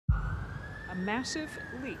A massive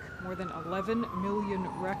leak, more than 11 million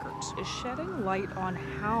records, is shedding light on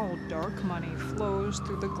how dark money flows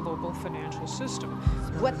through the global financial system.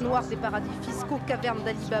 Boîte noire des paradis fiscaux, caverne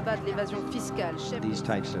d'Alibaba de l'évasion fiscale. These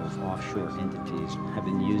types of offshore entities have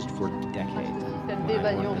been used for decades. Système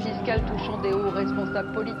d'évasion fiscale touchant des hauts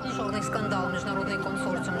responsables politiques. Чорний скандал. Міжнародний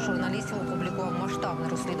консорціум журналістів опублікував масштабне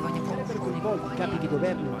розслідування Coinvolti capi di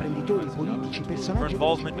governo, imprenditori, politici, For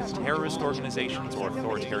involvement with terrorist organizations or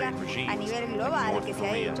authoritarian regimes like North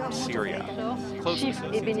Korea or Syria.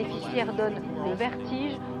 Chiffres et bénéficiaires donnent le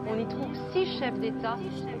vertige. On y trouve 6 chefs d'État.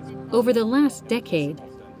 Over the last decade,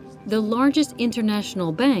 the largest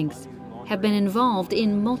international banks have been involved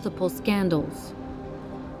in multiple scandals.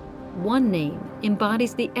 One name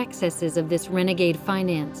embodies the excesses of this renegade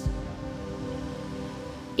finance: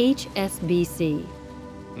 HSBC.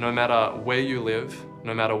 No matter where you live,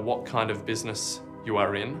 no matter what kind of business you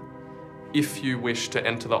are in, if you wish to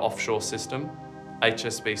enter the offshore system,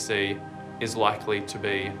 HSBC is likely to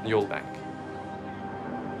be your bank.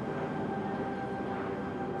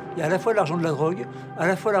 Il y a à la fois l'argent de la drogue, à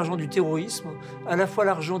la fois l'argent du terrorisme, à la fois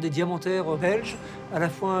l'argent des diamantaires belges, à la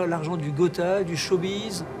fois l'argent du Gotha, du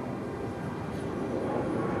showbiz.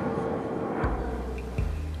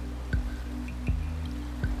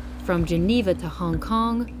 From Geneva to Hong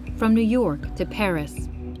Kong, from New York to Paris,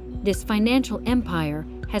 this financial empire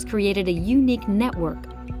has created a unique network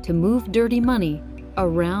to move dirty money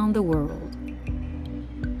around the world.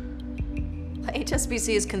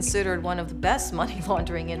 HSBC is considered one of the best money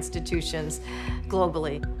laundering institutions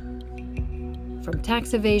globally. From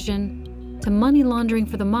tax evasion to money laundering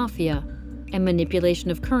for the Mafia and manipulation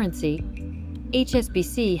of currency,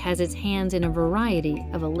 HSBC has its hands in a variety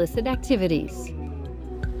of illicit activities.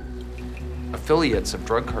 Affiliates of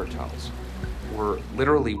drug cartels were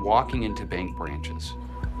literally walking into bank branches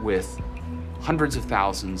with hundreds of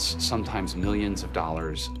thousands, sometimes millions of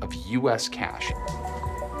dollars of US cash.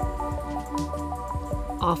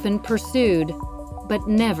 Often pursued, but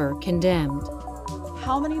never condemned.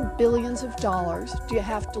 How many billions of dollars do you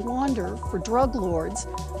have to launder for drug lords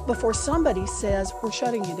before somebody says, we're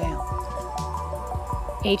shutting you down?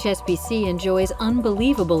 HSBC enjoys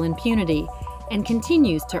unbelievable impunity and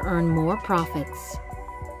continues to earn more profits.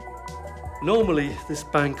 Normally, this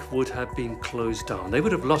bank would have been closed down. They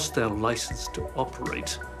would have lost their license to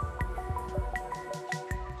operate.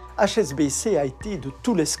 HSBC a été de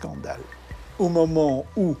tous les scandales. Au moment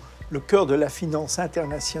où le cœur de la finance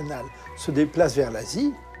internationale se déplace vers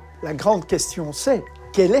l'Asie, la grande question c'est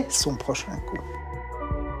quel est son prochain coup?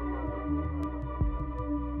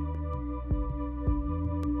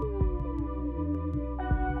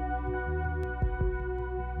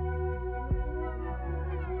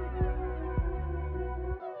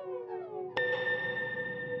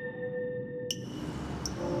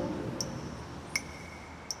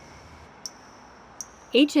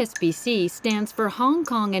 HSBC stands for Hong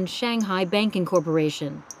Kong and Shanghai Banking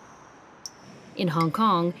Corporation. In Hong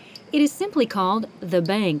Kong, it is simply called the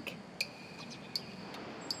bank.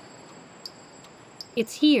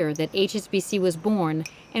 It's here that HSBC was born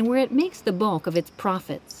and where it makes the bulk of its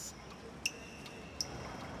profits.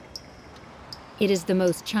 It is the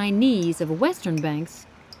most Chinese of Western banks,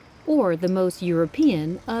 or the most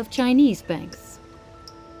European of Chinese banks.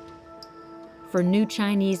 For new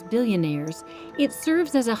Chinese billionaires, it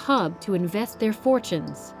serves as a hub to invest their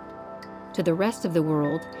fortunes. To the rest of the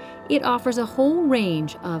world, it offers a whole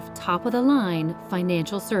range of top-of-the-line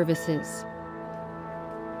financial services.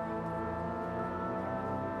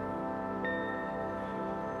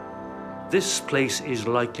 This place is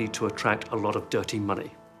likely to attract a lot of dirty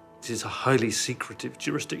money. This is a highly secretive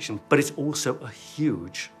jurisdiction, but it's also a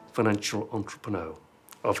huge financial entrepreneur.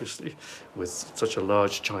 Obviously, with such a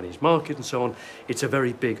large Chinese market and so on, it's a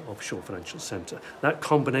very big offshore financial center. That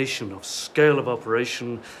combination of scale of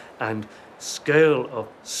operation and scale of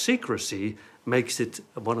secrecy makes it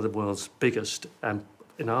one of the world's biggest and,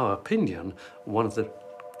 in our opinion, one of the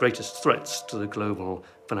greatest threats to the global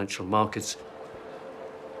financial markets.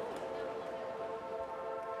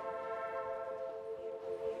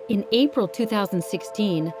 In April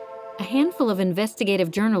 2016, a handful of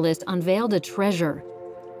investigative journalists unveiled a treasure: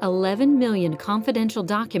 11 million confidential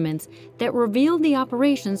documents that revealed the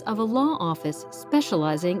operations of a law office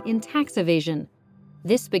specializing in tax evasion.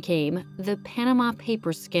 This became the Panama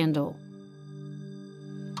Papers scandal.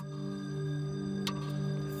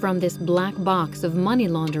 From this black box of money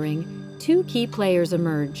laundering, two key players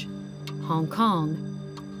emerge: Hong Kong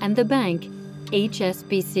and the bank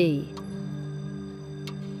HSBC.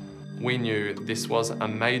 We knew this was a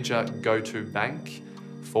major go-to bank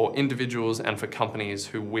for individuals and for companies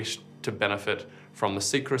who wished to benefit from the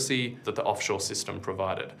secrecy that the offshore system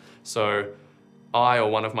provided. So I or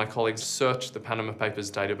one of my colleagues searched the Panama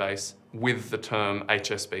Papers database with the term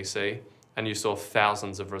HSBC, and you saw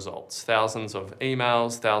thousands of results, thousands of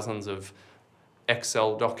emails, thousands of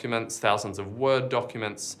Excel documents, thousands of Word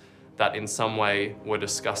documents that in some way were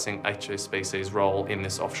discussing HSBC's role in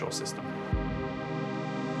this offshore system.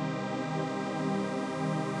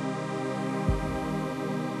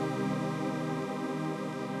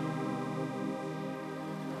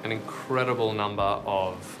 An incredible number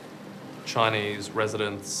of Chinese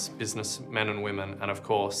residents, businessmen and women, and of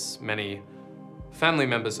course many family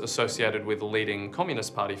members associated with leading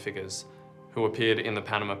Communist Party figures who appeared in the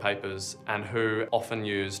Panama Papers and who often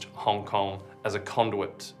used Hong Kong as a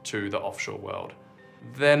conduit to the offshore world.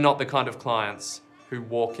 They're not the kind of clients who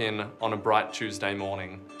walk in on a bright Tuesday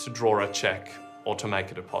morning to draw a check or to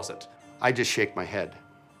make a deposit. I just shake my head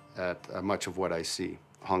at much of what I see.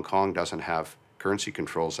 Hong Kong doesn't have currency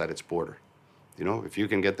controls at its border. You know, if you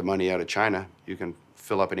can get the money out of China, you can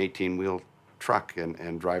fill up an 18-wheel truck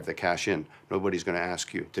and drive the cash in. Nobody's going to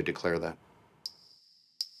ask you to declare that.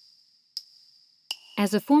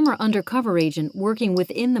 As a former undercover agent working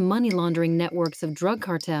within the money laundering networks of drug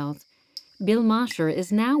cartels, Bill Mosher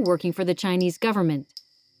is now working for the Chinese government.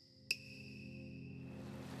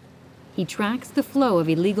 He tracks the flow of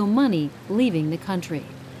illegal money leaving the country.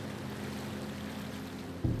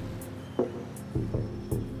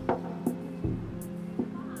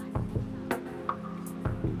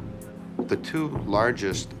 The two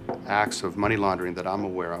largest acts of money laundering that I'm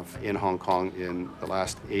aware of in Hong Kong in the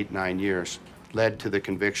last 8-9 years led to the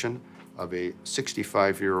conviction of a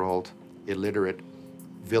 65-year-old illiterate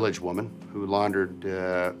village woman who laundered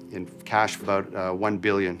in cash about $1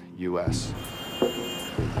 billion US.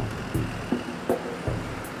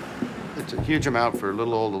 It's a huge amount for a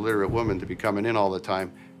little old illiterate woman to be coming in all the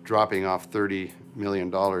time, dropping off $30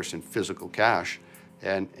 million in physical cash,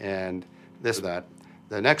 and that.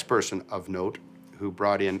 The next person of note who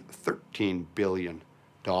brought in $13 billion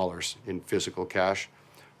in physical cash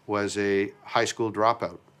was a high school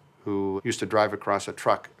dropout who used to drive across a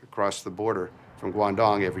truck across the border from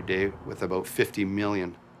Guangdong every day with about 50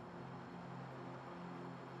 million.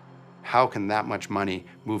 How can that much money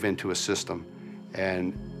move into a system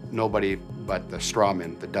and nobody but the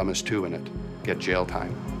strawmen, the dumbest two in it, get jail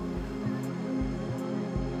time?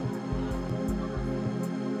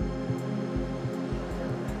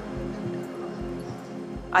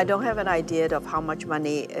 I don't have an idea of how much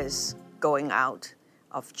money is going out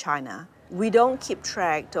of China. We don't keep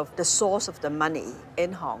track of the source of the money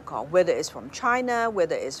in Hong Kong, whether it's from China,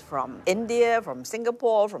 whether it's from India, from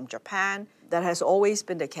Singapore, from Japan. That has always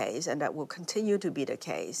been the case, and that will continue to be the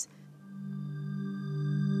case.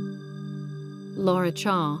 Laura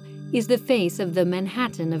Chaw is the face of the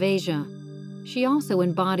Manhattan of Asia. She also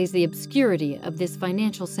embodies the obscurity of this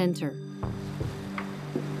financial center.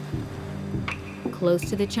 Close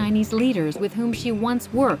to the Chinese leaders with whom she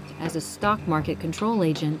once worked as a stock market control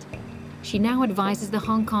agent, she now advises the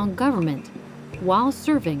Hong Kong government while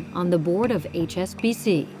serving on the board of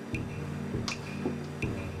HSBC.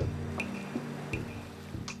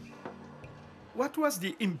 What was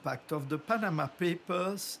the impact of the Panama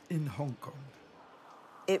Papers in Hong Kong?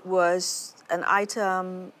 It was an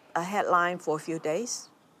item, a headline for a few days.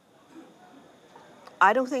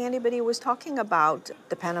 I don't think anybody was talking about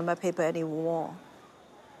the Panama Paper anymore.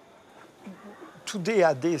 Today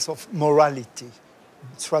are days of morality.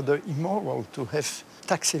 It's rather immoral to have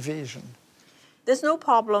tax evasion. There's no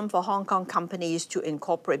problem for Hong Kong companies to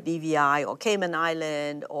incorporate BVI or Cayman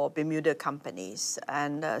Island or Bermuda companies,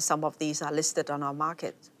 and some of these are listed on our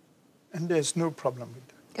market. And there's no problem with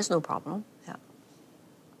that? There's no problem, yeah.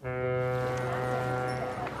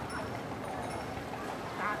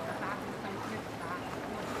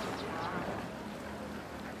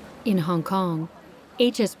 In Hong Kong,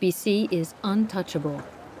 HSBC is untouchable.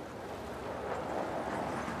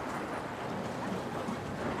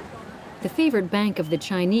 The favored bank of the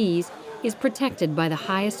Chinese is protected by the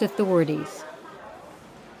highest authorities.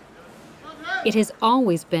 It has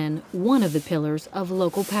always been one of the pillars of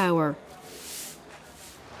local power.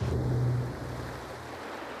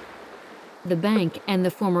 The bank and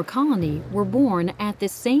the former colony were born at the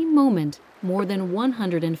same moment more than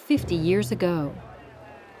 150 years ago.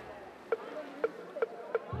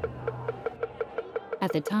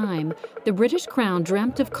 At the time, the British Crown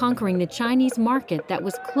dreamt of conquering the Chinese market that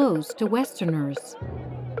was closed to Westerners.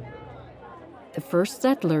 The first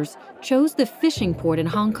settlers chose the fishing port in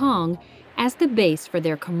Hong Kong as the base for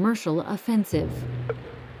their commercial offensive.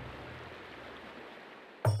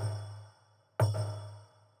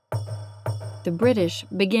 The British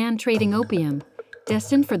began trading opium,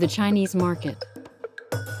 destined for the Chinese market.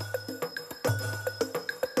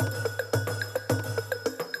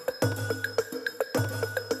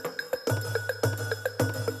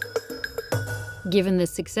 Given the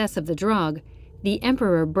success of the drug, the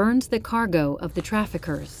emperor burns the cargo of the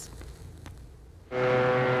traffickers.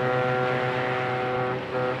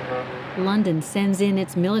 London sends in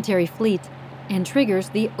its military fleet and triggers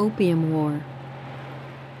the Opium War.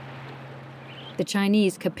 The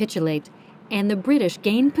Chinese capitulate, and the British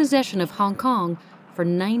gain possession of Hong Kong for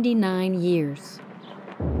 99 years.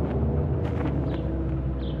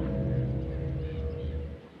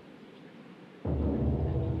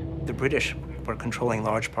 The British were controlling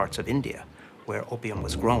large parts of India, where opium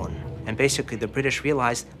was grown. And basically, the British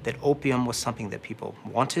realized that opium was something that people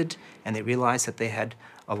wanted, and they realized that they had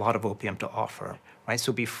a lot of opium to offer, right?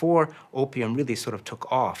 So before opium really sort of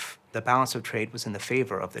took off, the balance of trade was in the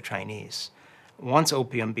favor of the Chinese. Once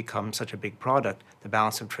opium becomes such a big product, the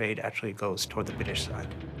balance of trade actually goes toward the British side.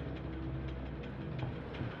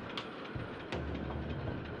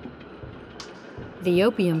 The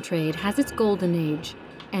opium trade has its golden age,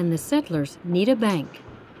 and the settlers need a bank.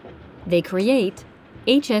 They create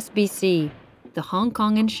HSBC, the Hong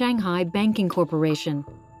Kong and Shanghai Banking Corporation.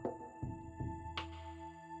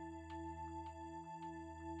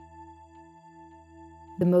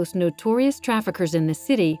 The most notorious traffickers in the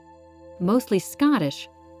city, mostly Scottish,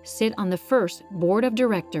 sit on the first board of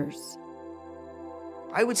directors.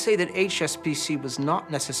 I would say that HSBC was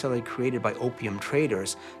not necessarily created by opium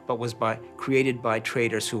traders, but was created by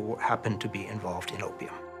traders who happened to be involved in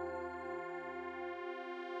opium.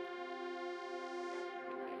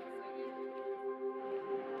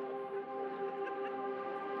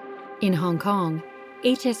 In Hong Kong,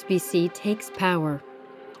 HSBC takes power.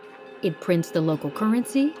 It prints the local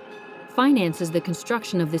currency, finances the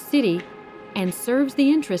construction of the city, and serves the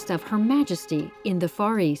interest of Her Majesty in the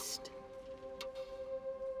Far East.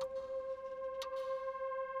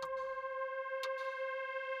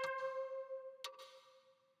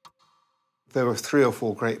 There were 3 or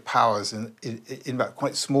 4 great powers in that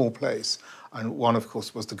quite small place, and one, of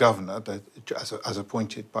course, was the governor, as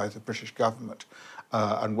appointed by the British government,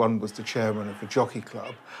 and one was the chairman of the jockey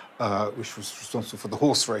club, which was responsible for the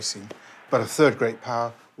horse racing. But a third great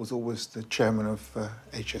power was always the chairman of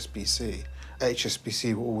HSBC.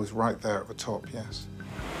 HSBC were always right there at the top, yes.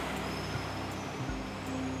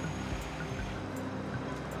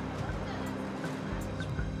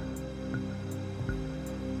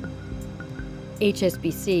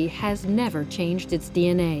 HSBC has never changed its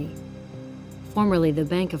DNA. Formerly the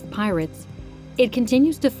Bank of Pirates, it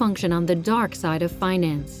continues to function on the dark side of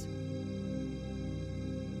finance.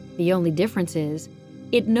 The only difference is,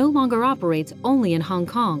 it no longer operates only in Hong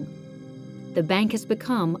Kong. The bank has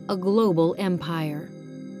become a global empire.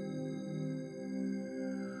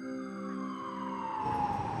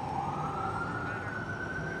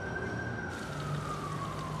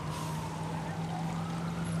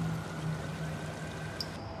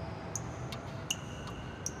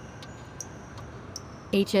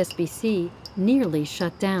 HSBC nearly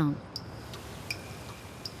shut down.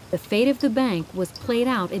 The fate of the bank was played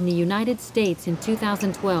out in the United States in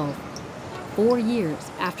 2012, 4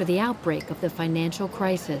 years after the outbreak of the financial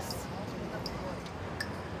crisis.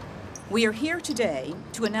 We are here today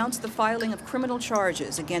to announce the filing of criminal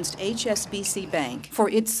charges against HSBC Bank for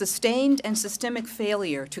its sustained and systemic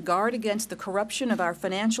failure to guard against the corruption of our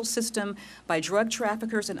financial system by drug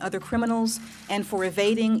traffickers and other criminals, and for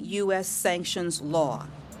evading U.S. sanctions law.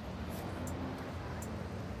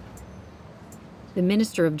 The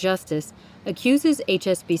Minister of Justice accuses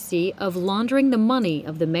HSBC of laundering the money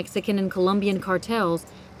of the Mexican and Colombian cartels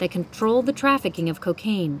that control the trafficking of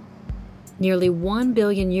cocaine. Nearly 1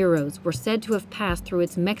 billion euros were said to have passed through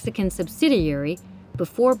its Mexican subsidiary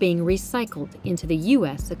before being recycled into the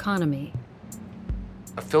U.S. economy.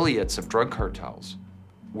 Affiliates of drug cartels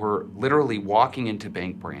were literally walking into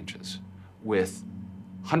bank branches with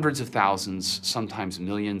hundreds of thousands, sometimes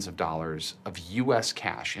millions of dollars of U.S.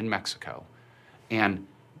 cash in Mexico and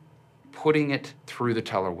putting it through the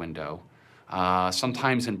teller window,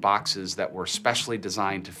 sometimes in boxes that were specially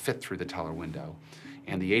designed to fit through the teller window.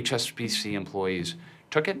 And the HSBC employees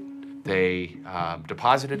took it, they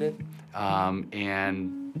deposited it,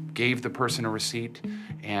 and gave the person a receipt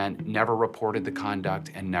and never reported the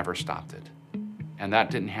conduct and never stopped it. And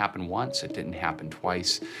that didn't happen once, it didn't happen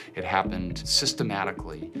twice, it happened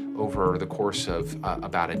systematically over the course of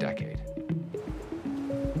about a decade.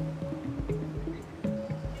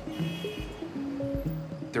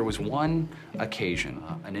 There was one occasion,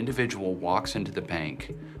 an individual walks into the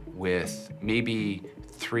bank with maybe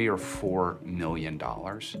 $3 or $4 million.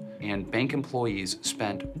 And bank employees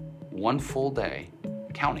spent one full day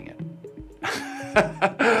counting it.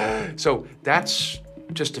 So that's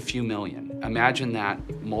just a few million. Imagine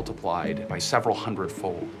that multiplied by several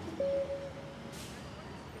hundredfold.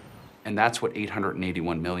 And that's what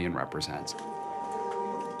 881 million represents.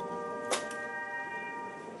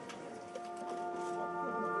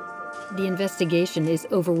 The investigation is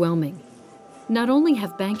overwhelming. Not only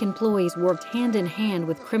have bank employees worked hand in hand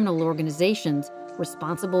with criminal organizations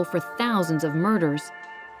responsible for thousands of murders,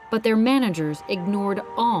 but their managers ignored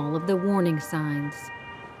all of the warning signs.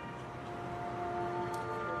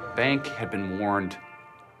 Bank had been warned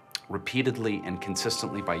repeatedly and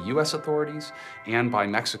consistently by US authorities and by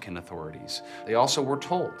Mexican authorities. They also were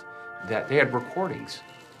told that they had recordings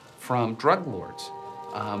from drug lords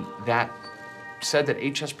that said that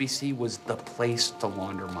HSBC was the place to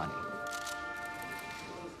launder money.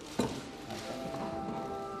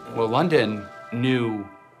 Well, London knew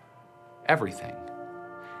everything,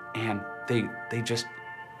 and they just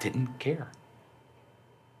didn't care.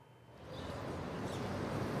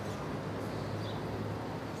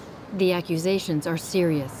 The accusations are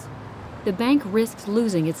serious. The bank risks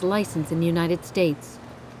losing its license in the United States.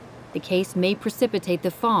 The case may precipitate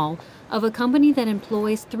the fall of a company that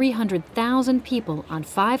employs 300,000 people on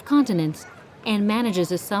 5 continents and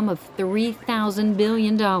manages a sum of $3,000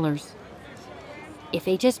 billion. If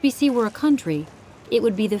HSBC were a country, it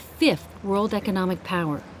would be the 5th world economic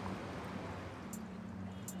power.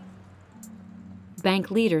 Bank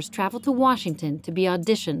leaders travel to Washington to be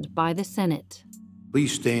auditioned by the Senate.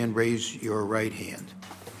 Please stand, raise your right hand.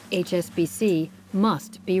 HSBC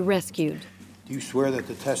must be rescued. Do you swear that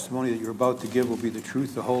the testimony that you're about to give will be the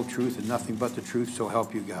truth, the whole truth, and nothing but the truth, so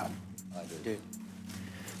help you God? I do.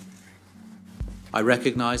 I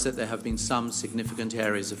recognize that there have been some significant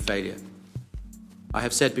areas of failure. I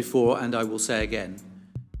have said before, and I will say again,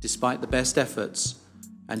 despite the best efforts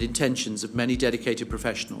and intentions of many dedicated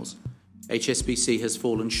professionals, HSBC has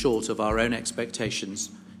fallen short of our own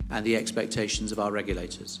expectations and the expectations of our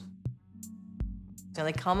regulators. And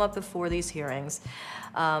they come up before these hearings,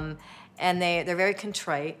 and they're very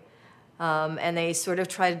contrite, and they sort of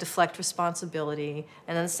try to deflect responsibility,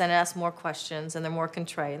 and then the Senate asks more questions, and they're more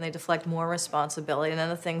contrite, and they deflect more responsibility, and then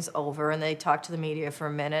the thing's over, and they talk to the media for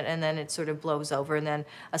a minute, and then it sort of blows over, and then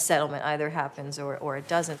a settlement either happens or it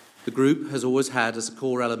doesn't. The group has always had as a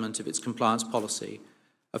core element of its compliance policy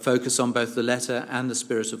a focus on both the letter and the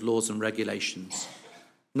spirit of laws and regulations,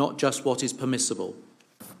 not just what is permissible,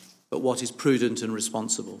 but what is prudent and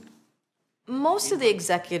responsible. Most of the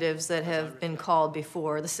executives that have been called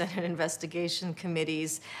before the Senate investigation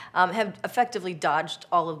committees have effectively dodged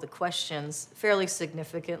all of the questions fairly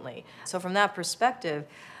significantly. So from that perspective,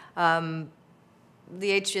 the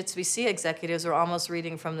HSBC executives are almost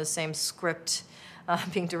reading from the same script,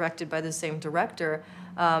 being directed by the same director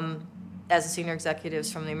as the senior executives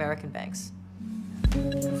from the American banks.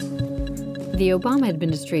 The Obama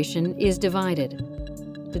administration is divided.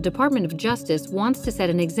 The Department of Justice wants to set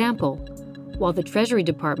an example, while the Treasury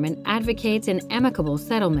Department advocates an amicable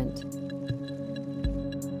settlement.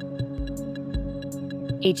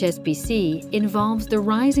 HSBC involves the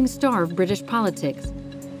rising star of British politics,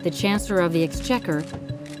 the Chancellor of the Exchequer,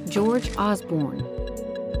 George Osborne.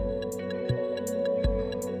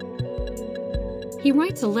 He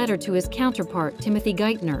writes a letter to his counterpart, Timothy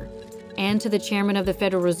Geithner, and to the Chairman of the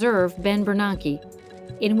Federal Reserve, Ben Bernanke,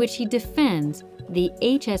 in which he defends the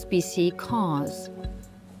HSBC cause.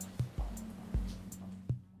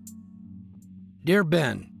 Dear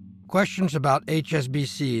Ben, questions about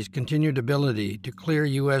HSBC's continued ability to clear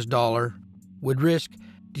U.S. dollar would risk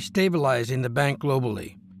destabilizing the bank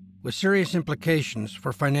globally, with serious implications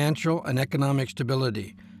for financial and economic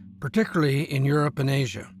stability, particularly in Europe and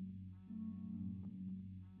Asia.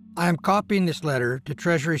 I am copying this letter to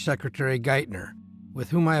Treasury Secretary Geithner, with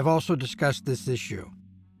whom I have also discussed this issue.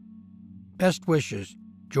 Best wishes,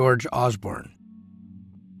 George Osborne.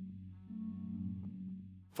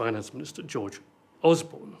 Finance Minister George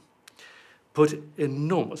Osborne put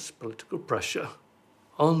enormous political pressure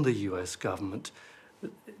on the US government.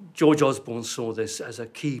 George Osborne saw this as a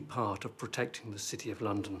key part of protecting the City of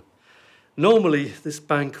London. Normally, this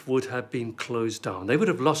bank would have been closed down. They would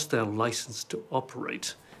have lost their license to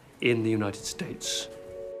operate in the United States.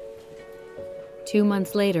 2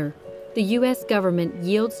 months later, the U.S. government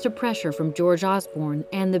yields to pressure from George Osborne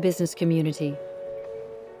and the business community.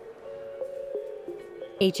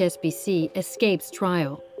 HSBC escapes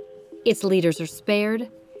trial. Its leaders are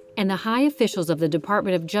spared, and the high officials of the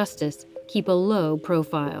Department of Justice keep a low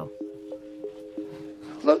profile.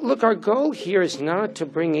 Look, our goal here is not to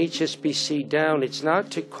bring HSBC down. It's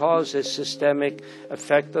not to cause a systemic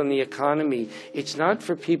effect on the economy. It's not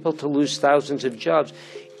for people to lose thousands of jobs.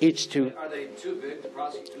 It's to... Are they too big to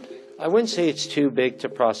prosecute? I wouldn't say it's too big to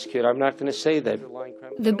prosecute. I'm not going to say that.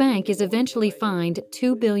 The bank is eventually fined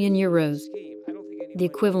 2 billion euros, the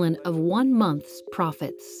equivalent of 1 month's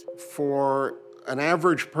profits. For an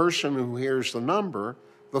average person who hears the number,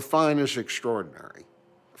 the fine is extraordinary.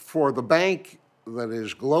 For the bank that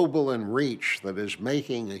is global in reach, that is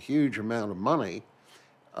making a huge amount of money,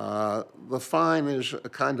 the fine is a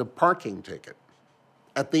kind of parking ticket.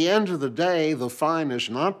 At the end of the day, the fine is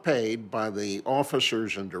not paid by the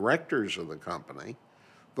officers and directors of the company.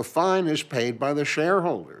 The fine is paid by the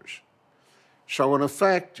shareholders. So in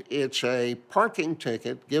effect, it's a parking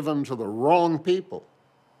ticket given to the wrong people.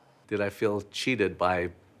 Did I feel cheated by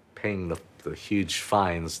paying the huge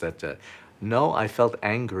fines that... No, I felt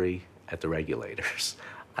angry at the regulators.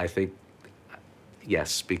 I think,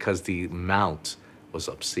 yes, because the amount was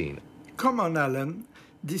obscene. Come on, Alan.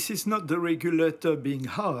 This is not the regulator being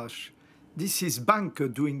harsh. This is banker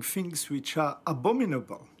doing things which are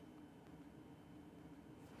abominable.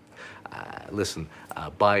 Listen,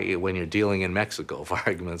 when you're dealing in Mexico, for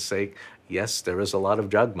argument's sake, yes, there is a lot of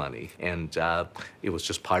drug money, and it was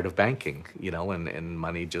just part of banking, you know, and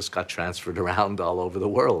money just got transferred around all over the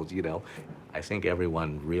world, you know. I think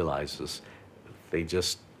everyone realizes they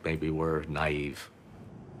just maybe were naive.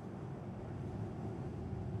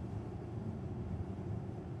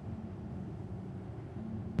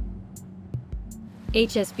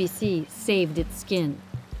 HSBC saved its skin.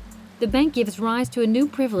 The bank gives rise to a new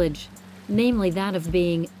privilege, namely that of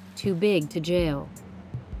being too big to jail.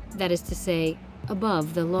 That is to say,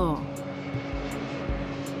 above the law.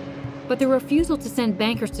 But the refusal to send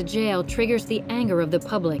bankers to jail triggers the anger of the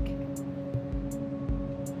public.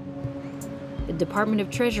 The Department of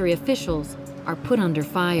Treasury officials are put under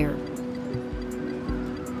fire.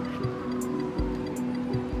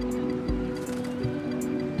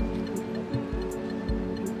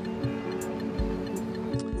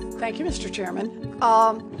 Thank you, Mr. Chairman.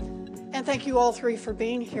 And thank you all three for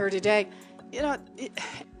being here today. You know,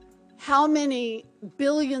 how many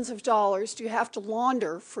billions of dollars do you have to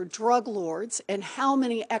launder for drug lords, and how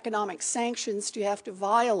many economic sanctions do you have to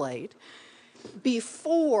violate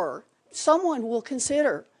before someone will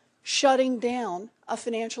consider shutting down a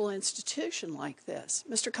financial institution like this?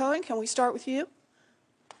 Mr. Cohen, can we start with you?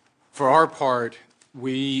 For our part,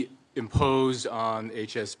 we imposed on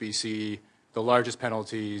HSBC the largest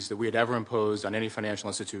penalties that we had ever imposed on any financial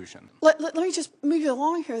institution. Let me just move you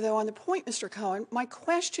along here, though, on the point, Mr. Cohen. My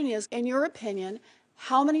question is, in your opinion,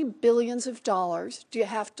 how many billions of dollars do you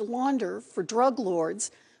have to launder for drug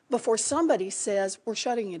lords before somebody says, we're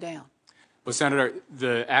shutting you down? Well, Senator,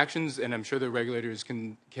 the actions, and I'm sure the regulators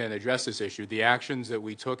can address this issue, the actions that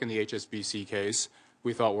we took in the HSBC case,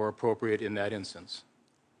 we thought were appropriate in that instance.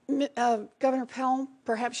 Governor Powell,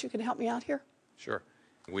 perhaps you can help me out here? Sure.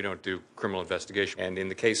 We don't do criminal investigation. And in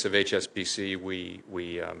the case of HSBC,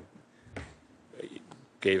 we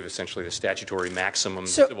gave essentially the statutory maximum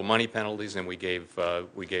civil money penalties, and we gave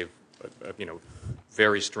you know,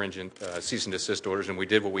 very stringent cease and desist orders, and we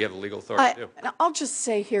did what we have the legal authority to do. And I'll just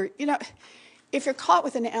say here, you know, if you're caught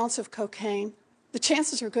with an ounce of cocaine, the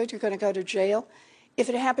chances are good you're going to go to jail. If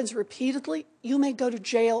it happens repeatedly, you may go to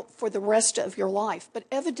jail for the rest of your life. But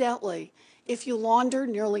evidently, if you launder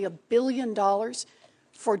nearly $1 billion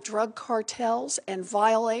for drug cartels and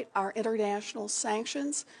violate our international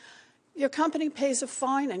sanctions, your company pays a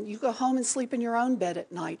fine and you go home and sleep in your own bed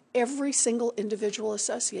at night. Every single individual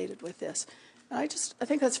associated with this. And I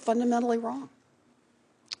think that's fundamentally wrong.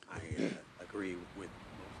 I agree with...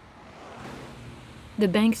 The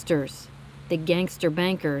banksters, the gangster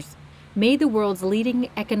bankers, made the world's leading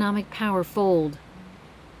economic power fold,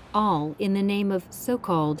 all in the name of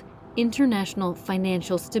so-called international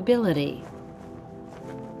financial stability.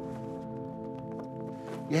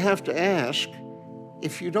 You have to ask,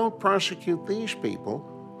 if you don't prosecute these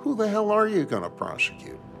people, who the hell are you going to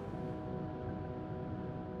prosecute?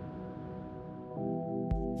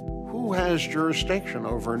 Who has jurisdiction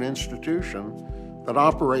over an institution that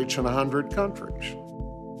operates in 100 countries?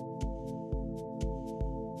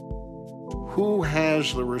 Who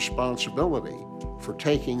has the responsibility for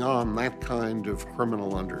taking on that kind of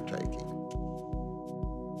criminal undertaking?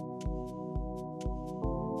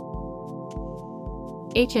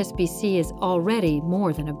 HSBC is already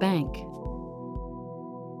more than a bank.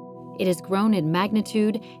 It has grown in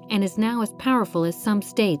magnitude and is now as powerful as some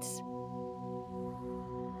states.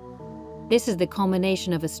 This is the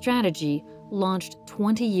culmination of a strategy launched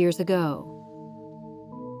 20 years ago.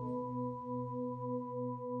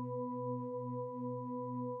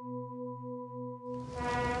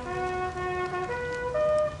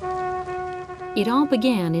 It all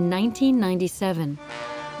began in 1997.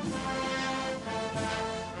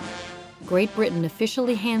 Great Britain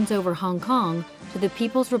officially hands over Hong Kong to the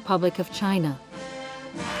People's Republic of China.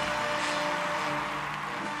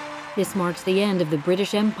 This marks the end of the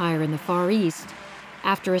British Empire in the Far East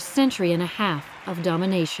after a century and a half of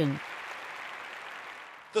domination.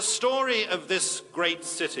 The story of this great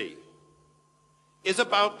city is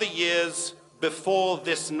about the years before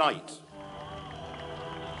this night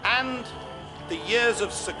and the years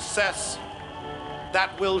of success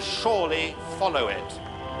that will surely follow it.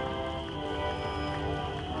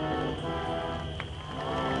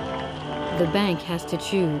 The bank has to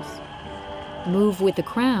choose: move with the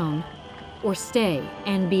crown or stay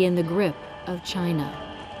and be in the grip of China.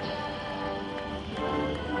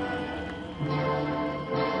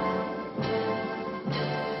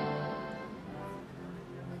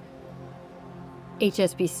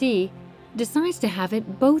 HSBC decides to have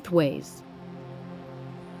it both ways.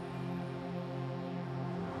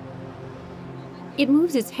 It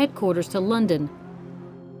moves its headquarters to London,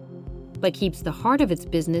 but keeps the heart of its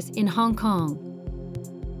business in Hong Kong.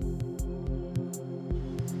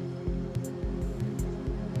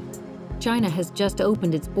 China has just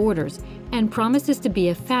opened its borders and promises to be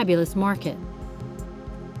a fabulous market.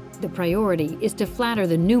 The priority is to flatter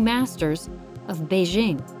the new masters of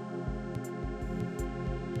Beijing.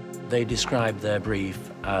 They described their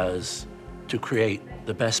brief as to create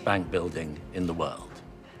the best bank building in the world.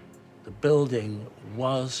 The building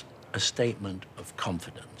was a statement of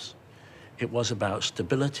confidence. It was about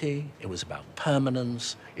stability, it was about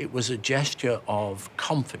permanence, it was a gesture of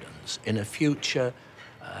confidence in a future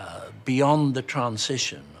beyond the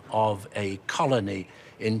transition of a colony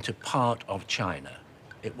into part of China.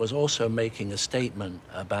 It was also making a statement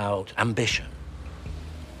about ambition.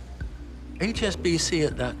 HSBC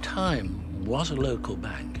at that time was a local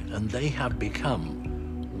bank, and they have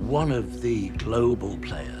become one of the global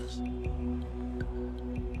players.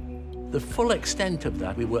 The full extent of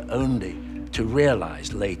that we were only to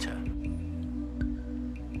realize later.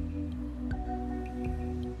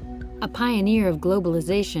 A pioneer of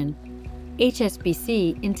globalization,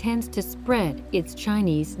 HSBC intends to spread its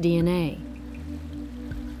Chinese DNA.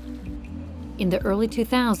 In the early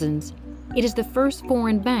 2000s, it is the first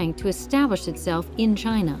foreign bank to establish itself in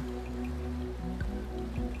China.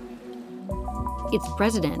 Its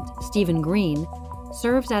president, Stephen Green,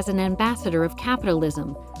 serves as an ambassador of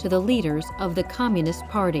capitalism to the leaders of the Communist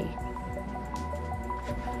Party.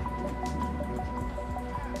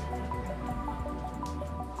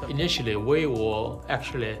 Initially, we were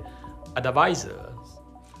actually advisors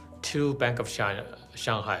to Bank of China,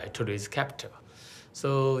 Shanghai to raise capital.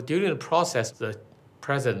 So during the process, the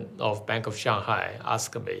president of Bank of Shanghai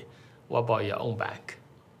asked me, what about your own bank?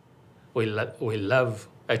 We love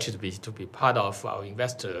HSBC to be part of our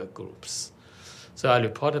investor groups. So I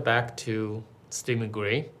reported back to Stephen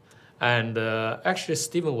Green, and actually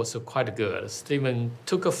Stephen was quite good. Stephen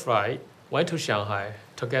took a flight, went to Shanghai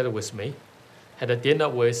together with me, had a dinner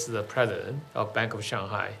with the president of Bank of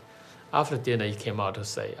Shanghai. After dinner, he came out to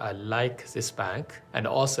say, I like this bank, and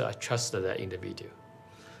also I trust the individual.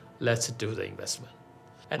 Let's do the investment.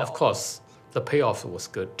 And of course, the payoff was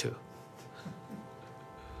good too.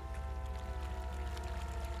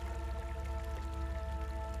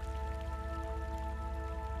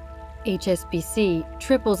 HSBC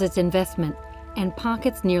triples its investment and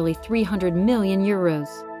pockets nearly 300 million euros.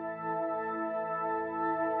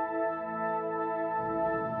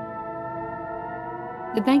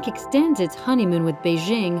 The bank extends its honeymoon with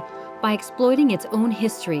Beijing by exploiting its own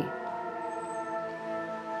history.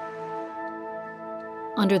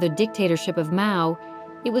 Under the dictatorship of Mao,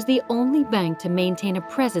 it was the only bank to maintain a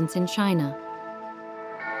presence in China.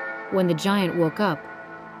 When the giant woke up,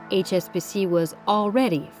 HSBC was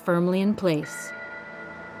already firmly in place.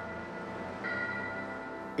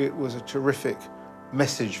 It was a terrific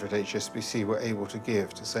message that HSBC were able to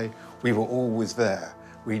give, to say we were always there,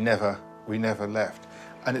 we never left.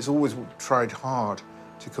 And it's always tried hard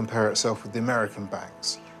to compare itself with the American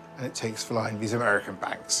banks. And it takes flying. These American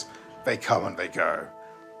banks, they come and they go.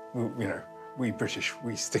 We British,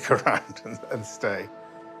 we stick around and stay.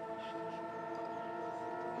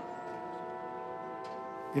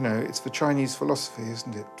 It's the Chinese philosophy,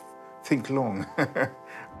 isn't it? Think long.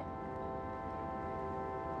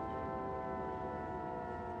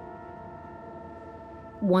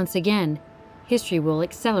 Once again, history will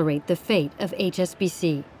accelerate the fate of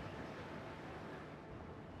HSBC.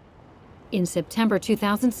 In September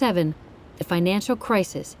 2007, the financial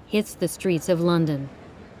crisis hits the streets of London.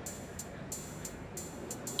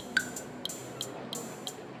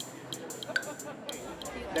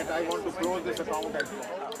 That I want to close this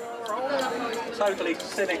Totally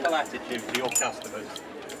cynical attitude to your customers.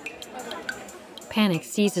 Panic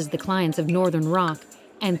seizes the clients of Northern Rock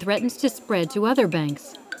and threatens to spread to other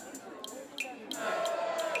banks.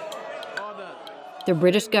 The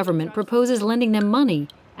British government proposes lending them money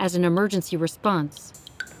as an emergency response.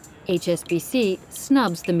 HSBC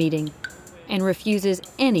snubs the meeting and refuses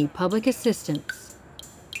any public assistance.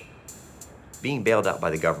 Being bailed out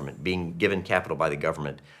by the government, being given capital by the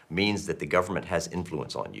government, means that the government has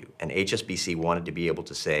influence on you. And HSBC wanted to be able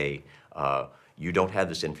to say, you don't have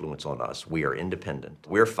this influence on us. We are independent.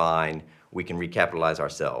 We're fine. We can recapitalize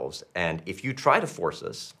ourselves. And if you try to force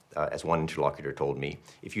us, as one interlocutor told me,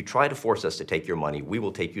 if you try to force us to take your money, we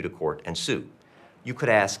will take you to court and sue. You could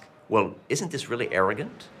ask, well, isn't this really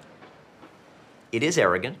arrogant? It is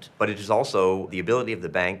arrogant, but it is also the ability of the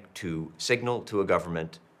bank to signal to a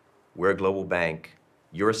government, we're a global bank,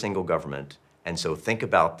 you're a single government, and so think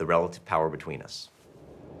about the relative power between us.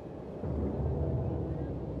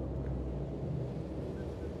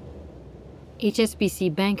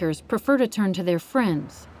 HSBC bankers prefer to turn to their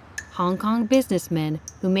friends, Hong Kong businessmen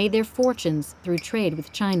who made their fortunes through trade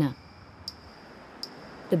with China.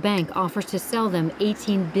 The bank offers to sell them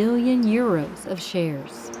 18 billion euros of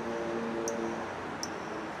shares.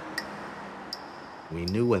 We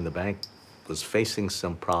knew when the bank was facing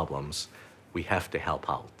some problems, we have to help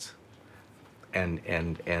out. And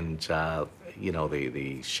you know,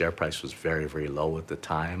 the share price was very, very low at the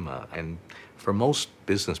time. And for most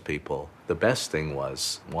business people, the best thing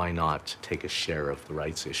was, why not take a share of the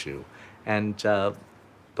rights issue? And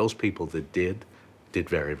those people that did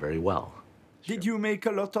very, very well. Did you make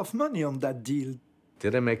a lot of money on that deal?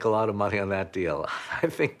 Did I make a lot of money on that deal? I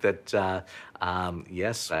think that,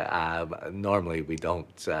 yes, normally we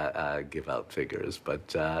don't give out figures,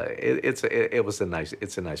 but it's a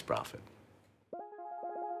nice profit.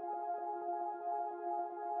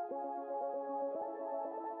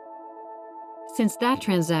 Since that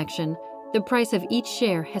transaction, the price of each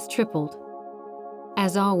share has tripled.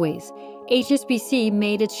 As always, HSBC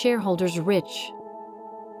made its shareholders rich.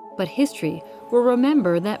 But history will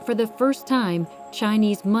remember that for the first time,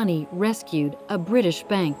 Chinese money rescued a British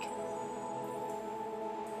bank.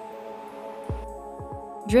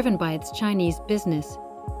 Driven by its Chinese business,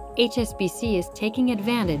 HSBC is taking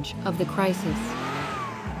advantage of the crisis.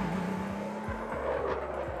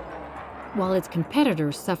 While its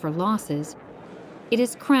competitors suffer losses, it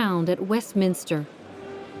is crowned at Westminster.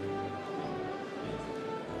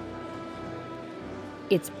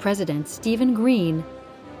 Its president, Stephen Green,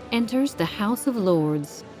 enters the House of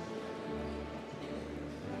Lords.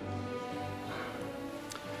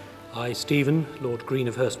 I, Stephen, Lord Green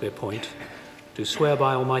of Hurstmere Point, do swear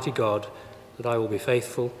by Almighty God that I will be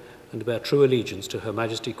faithful and bear true allegiance to Her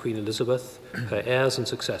Majesty Queen Elizabeth, her heirs and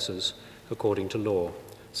successors, according to law.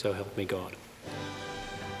 So help me God.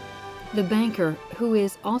 The banker, who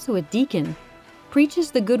is also a deacon,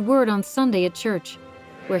 preaches the good word on Sunday at church,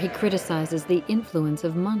 where he criticizes the influence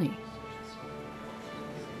of money.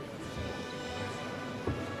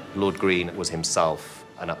 Lord Green was himself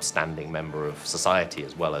an upstanding member of society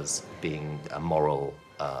as well as being a moral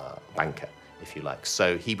banker, if you like.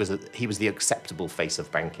 So he was the acceptable face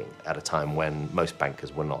of banking at a time when most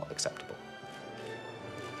bankers were not acceptable.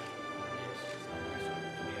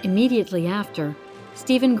 Immediately after,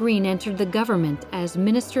 Stephen Green entered the government as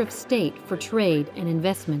Minister of State for Trade and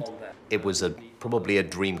Investment. It was probably a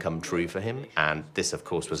dream come true for him, and this, of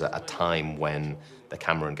course, was at a time when the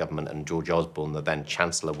Cameron government and George Osborne, the then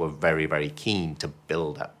Chancellor, were very, very keen to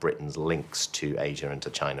build up Britain's links to Asia and to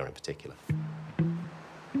China in particular.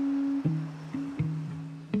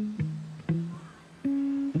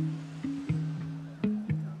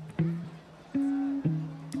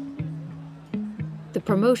 The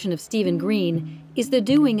promotion of Stephen Green is the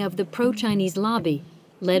doing of the pro-Chinese lobby,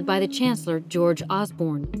 led by the Chancellor George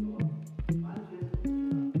Osborne.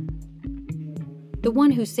 The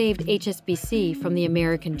one who saved HSBC from the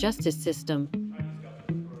American justice system.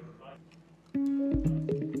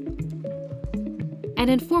 An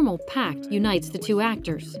informal pact unites the two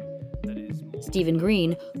actors. Stephen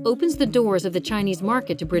Green opens the doors of the Chinese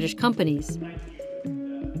market to British companies.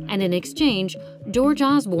 And in exchange, George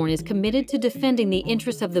Osborne is committed to defending the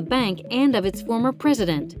interests of the bank and of its former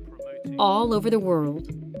president, all over the world.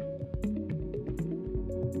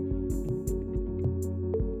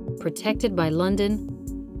 Protected by London,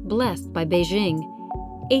 blessed by Beijing,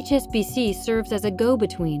 HSBC serves as a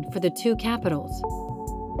go-between for the two capitals.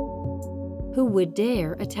 Who would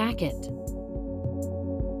dare attack it?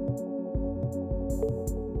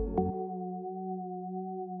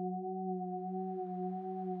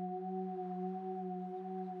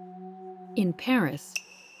 In Paris,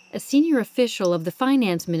 a senior official of the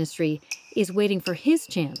finance ministry is waiting for his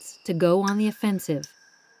chance to go on the offensive.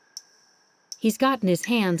 He's gotten his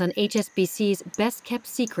hands on HSBC's best-kept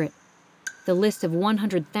secret, the list of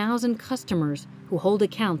 100,000 customers who hold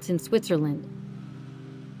accounts in Switzerland.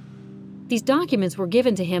 These documents were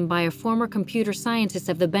given to him by a former computer scientist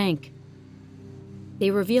of the bank.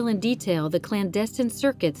 They reveal in detail the clandestine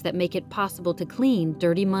circuits that make it possible to clean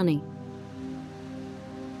dirty money.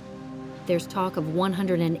 There's talk of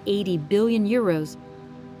 180 billion euros,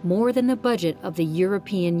 more than the budget of the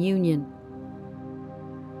European Union.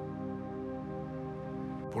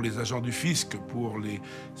 Pour les agents du fisc, pour les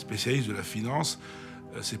spécialistes de la finance,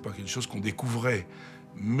 c'est pas quelque chose qu'on découvrait.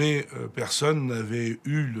 Mais personne n'avait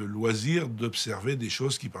eu le loisir d'observer des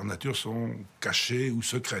choses qui par nature sont cachées ou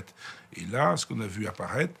secrètes. Et là, ce qu'on a vu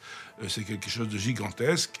apparaître, c'est quelque chose de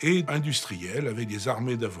gigantesque et industriel, avec des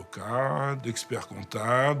armées d'avocats, d'experts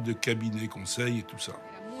comptables, de cabinets conseils et tout ça.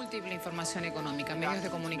 Múltiple información económica, medios de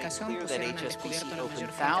comunicación pusieron al descubierto la mayor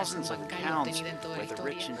filtración bancaria obtenida en toda la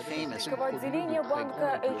historia. В отделении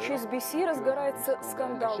банка HSBC разгорается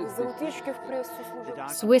скандал из-за утечки в прессу службы.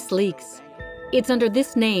 Swiss Leaks. It's under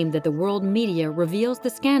this name that the world media reveals the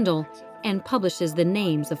scandal and publishes the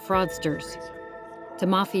names of fraudsters. To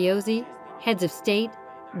mafiosi, heads of state,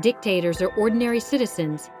 dictators, or ordinary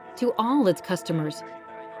citizens, to all its customers,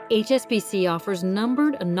 HSBC offers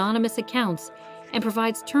numbered anonymous accounts and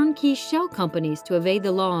provides turnkey shell companies to evade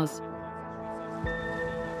the laws.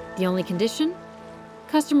 The only condition?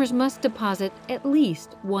 Customers must deposit at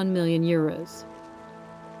least 1 million euros.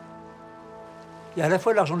 Il y a à la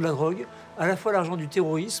fois l'argent de la drogue, à la fois l'argent du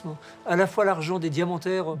terrorisme, à la fois l'argent des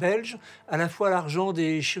diamantaires belges, à la fois l'argent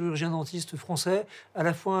des chirurgiens dentistes français, à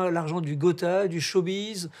la fois l'argent du Gotha, du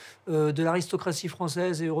showbiz, de l'aristocratie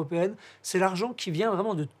française et européenne. C'est l'argent qui vient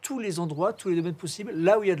vraiment de tous les endroits, tous les domaines possibles.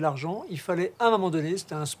 Là où il y a de l'argent, il fallait à un moment donné,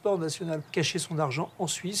 c'était un sport national, cacher son argent en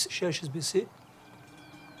Suisse, chez HSBC.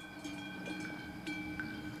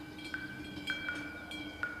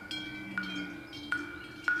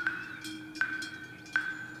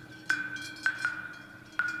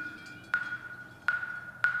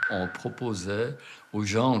 On proposait aux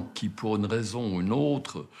gens qui, pour une raison ou une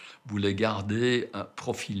autre, voulaient garder un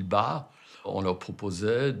profil bas, on leur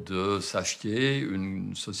proposait de s'acheter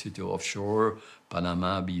une société offshore,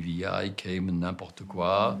 Panama, BVI, Cayman, n'importe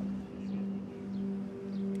quoi.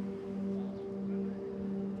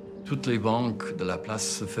 Toutes les banques de la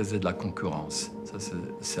place se faisaient de la concurrence, ça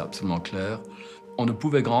c'est absolument clair. On ne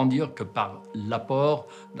pouvait grandir que par l'apport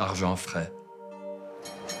d'argent frais.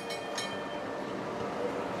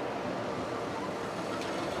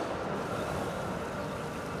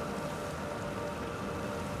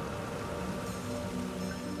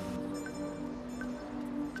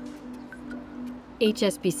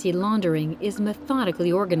 HSBC laundering is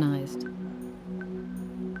methodically organized.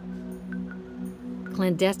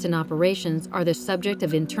 Clandestine operations are the subject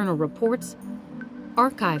of internal reports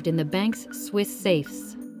archived in the bank's Swiss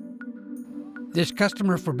safes. This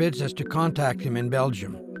customer forbids us to contact him in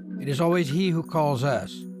Belgium. It is always he who calls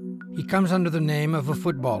us. He comes under the name of a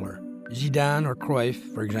footballer, Zidane or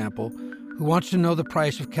Cruyff, for example, who wants to know the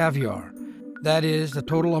price of caviar. That is, the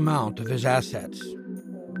total amount of his assets.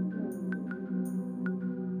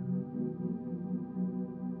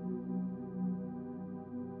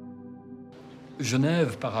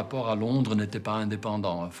 Genève, par rapport à Londres, n'était pas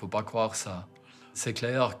indépendant. Il ne faut pas croire ça. C'est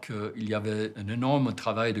clair qu'il y avait un énorme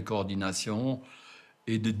travail de coordination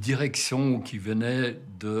et de direction qui venait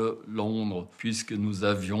de Londres, puisque nous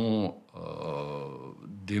avions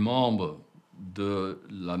des membres de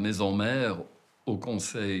la maison mère au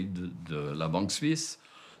conseil de la Banque suisse.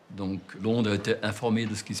 Donc Londres était informé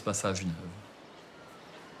de ce qui se passait à Genève.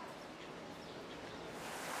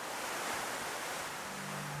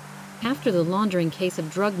 After the laundering case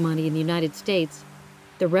of drug money in the United States,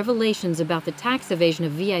 the revelations about the tax evasion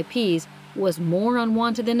of VIPs was more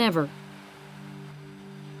unwanted than ever.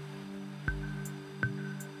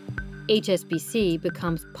 HSBC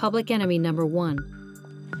becomes public enemy number one.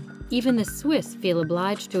 Even the Swiss feel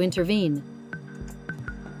obliged to intervene.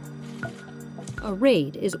 A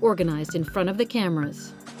raid is organized in front of the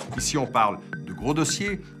cameras. Ici, on parle de gros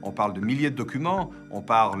dossiers, on parle de milliers de documents, on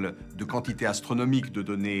parle de quantités astronomiques de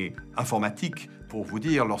données informatiques. Pour vous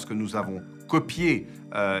dire, lorsque nous avons copié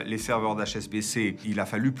les serveurs d'HSBC, il a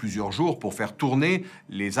fallu plusieurs jours pour faire tourner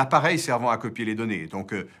les appareils servant à copier les données.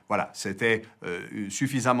 Donc voilà, c'était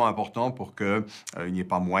suffisamment important pour qu'il n'y ait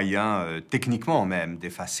pas moyen, techniquement même,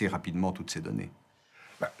 d'effacer rapidement toutes ces données.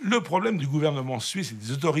 Le problème du gouvernement suisse et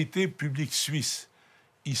des autorités publiques suisses,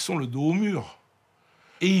 ils sont le dos au mur.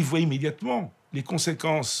 Et ils voient immédiatement les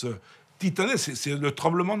conséquences titanesque, c'est le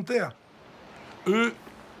tremblement de terre. Eux,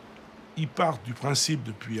 ils partent du principe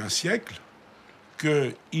depuis un siècle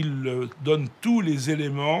qu'ils donnent tous les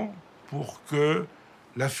éléments pour que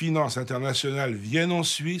la finance internationale vienne en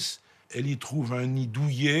Suisse, elle y trouve un nid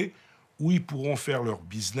douillet où ils pourront faire leur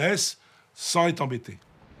business sans être embêtés.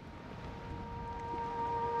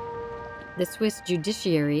 The Swiss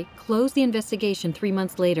judiciary closed the investigation 3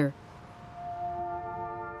 months later.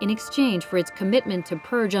 In exchange for its commitment to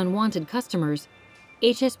purge unwanted customers,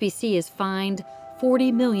 HSBC is fined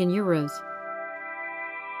 40 million euros.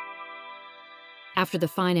 After the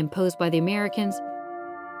fine imposed by the Americans,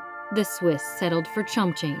 the Swiss settled for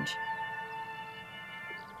chump change.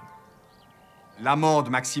 L'amende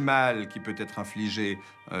maximale qui peut être infligée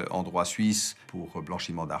en droit suisse pour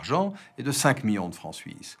blanchiment d'argent est de 5 millions de francs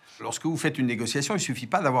suisses. Lorsque vous faites une négociation, il ne suffit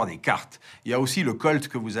pas d'avoir des cartes. Il y a aussi le colt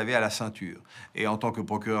que vous avez à la ceinture. Et en tant que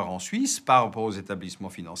procureur en Suisse, par rapport aux établissements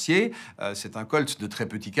financiers, c'est un colt de très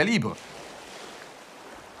petit calibre.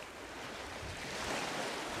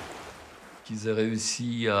 Qu'ils aient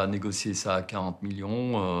réussi à négocier ça à 40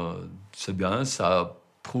 millions, c'est bien, ça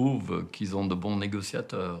prouve qu'ils ont de bons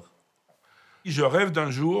négociateurs. Je rêve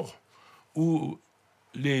d'un jour où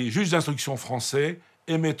les juges d'instruction français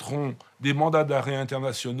émettront des mandats d'arrêt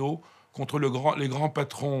internationaux contre les grands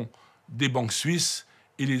patrons des banques suisses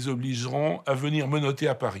et les obligeront à venir menotter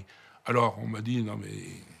à Paris. Alors, on m'a dit, non mais,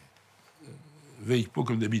 Veilpo,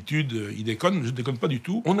 comme d'habitude, il déconne. Je ne déconne pas du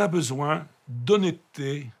tout. On a besoin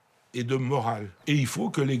d'honnêteté et de morale. Et il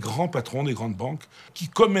faut que les grands patrons des grandes banques qui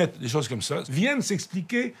commettent des choses comme ça viennent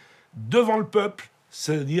s'expliquer devant le peuple,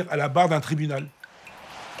 c'est-à-dire à la barre d'un tribunal.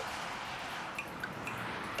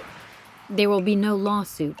 There will be no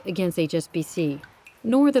lawsuit against HSBC,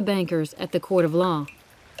 nor the bankers at the court of law.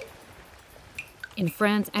 In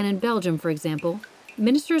France and in Belgium, for example,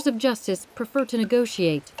 ministers of justice prefer to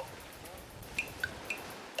negotiate.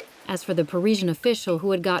 As for the Parisian official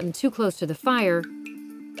who had gotten too close to the fire,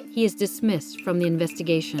 he is dismissed from the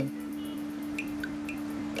investigation.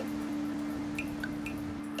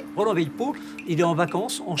 Roland Veilpo, il est en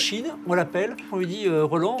vacances en Chine, on l'appelle, on lui dit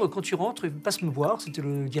Roland, quand tu rentres, passe me voir. C'était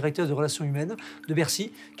le directeur des relations humaines de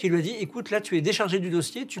Bercy qui lui a dit écoute, là tu es déchargé du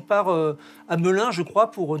dossier, tu pars à Melun, je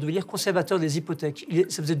crois, pour devenir conservateur des hypothèques.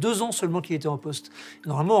 Ça faisait 2 ans seulement qu'il était en poste.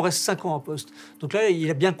 Normalement, on reste 5 ans en poste. Donc là, il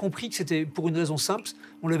a bien compris que c'était pour une raison simple,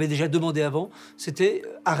 on l'avait déjà demandé avant, c'était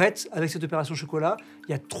arrête avec cette opération chocolat,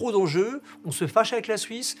 il y a trop d'enjeux, on se fâche avec la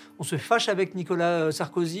Suisse, on se fâche avec Nicolas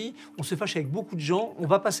Sarkozy, on se fâche avec beaucoup de gens, on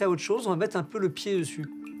va passer à autre chose, on va mettre un peu le pied dessus.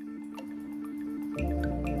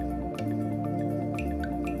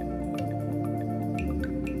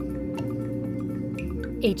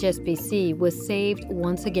 HSBC was saved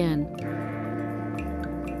once again.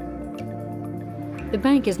 The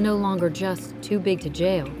bank is no longer just too big to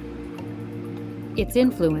jail. Its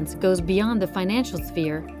influence goes beyond the financial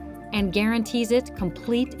sphere and guarantees it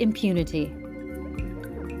complete impunity.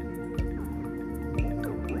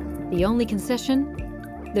 The only concession?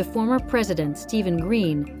 The former president, Stephen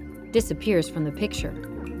Green, disappears from the picture.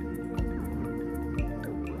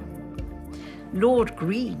 Lord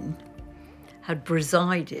Green had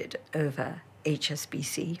presided over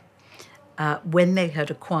HSBC when they had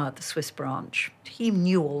acquired the Swiss branch. He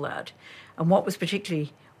knew all that. And what was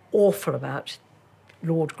particularly awful about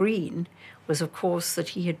Lord Green was, of course, that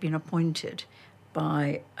he had been appointed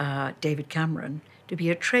by David Cameron to be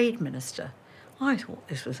a trade minister. I thought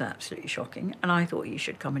this was absolutely shocking, and I thought he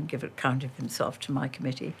should come and give an account of himself to my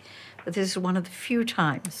committee. But this is one of the few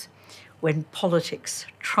times when politics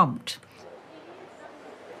trumped.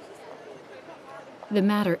 The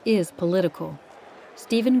matter is political.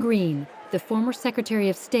 Stephen Green, the former Secretary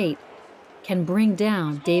of State, can bring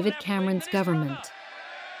down David Cameron's government.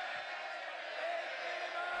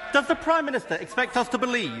 Does the Prime Minister expect us to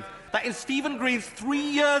believe that in Stephen Green's 3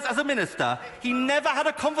 years as a minister, he never had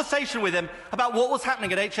a conversation with him about what was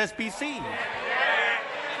happening at HSBC?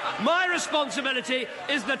 My responsibility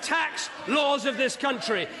is the tax laws of this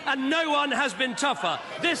country, and no one has been tougher.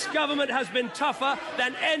 This government has been tougher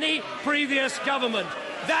than any previous government.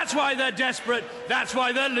 That's why they're desperate. That's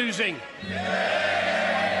why they're losing.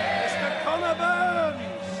 Mr. Connor Burns!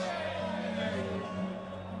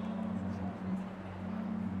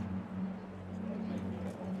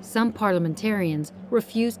 Some parliamentarians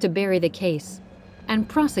refuse to bury the case and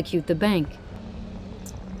prosecute the bank.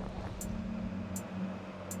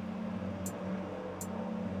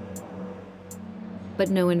 But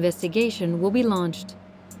no investigation will be launched,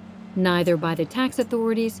 neither by the tax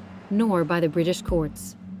authorities nor by the British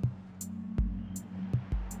courts.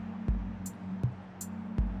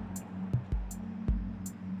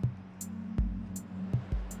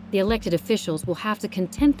 The elected officials will have to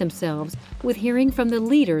content themselves with hearing from the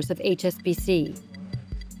leaders of HSBC.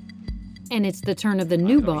 And it's the turn of the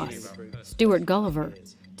new boss, Stuart Gulliver,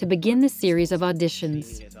 to begin the series of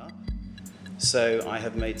auditions. So I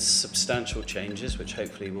have made substantial changes, which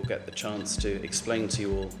hopefully we'll get the chance to explain to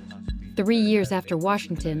you all. 3 years after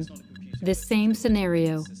Washington, the same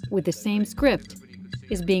scenario with the same script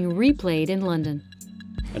is being replayed in London.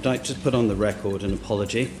 I'd like to put on the record an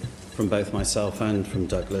apology from both myself and from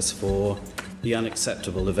Douglas for the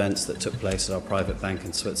unacceptable events that took place at our private bank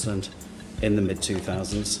in Switzerland in the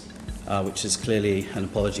mid-2000s, which is clearly an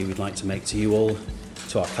apology we'd like to make to you all,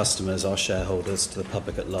 to our customers, our shareholders, to the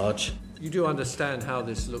public at large. You do understand how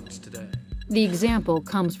this looks today. The example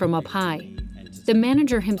comes from up high. The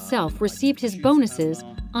manager himself received his bonuses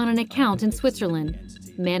on an account in Switzerland,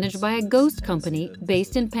 managed by a ghost company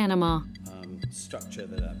based in Panama. Structure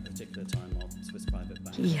that at a particular time of Swiss private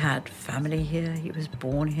bank. He had family here, he was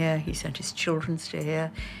born here, he sent his children to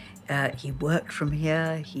here, he worked from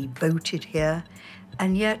here, he voted here,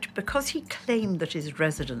 and yet because he claimed that his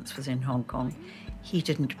residence was in Hong Kong, he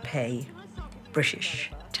didn't pay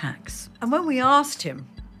British tax. And when we asked him,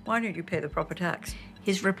 why don't you pay the proper tax?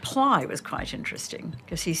 His reply was quite interesting,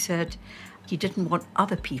 because he said he didn't want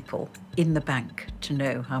other people in the bank to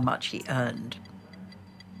know how much he earned.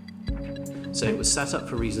 So it was set up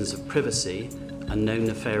for reasons of privacy and no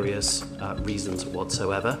nefarious reasons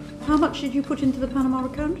whatsoever. How much did you put into the Panama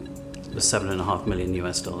account? It was $7.5 million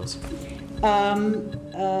US.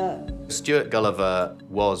 Stuart Gulliver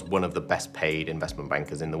was one of the best paid investment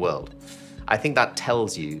bankers in the world. I think that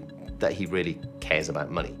tells you that he really cares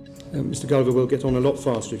about money. Mr. Gulliver will get on a lot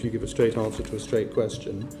faster if you give a straight answer to a straight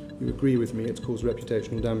question. You agree with me it's caused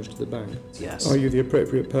reputational damage to the bank? Yes. Are you the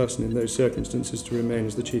appropriate person in those circumstances to remain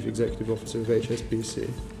as the Chief Executive Officer of HSBC?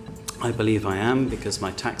 I believe I am, because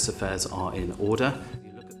my tax affairs are in order.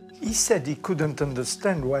 He said he couldn't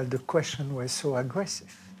understand why the question was so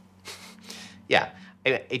aggressive. Yeah,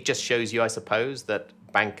 it just shows you, I suppose, that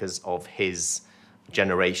bankers of his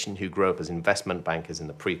generation who grew up as investment bankers in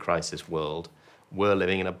the pre-crisis world were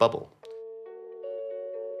living in a bubble.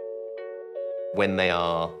 When they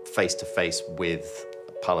are face-to-face with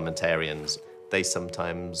parliamentarians, they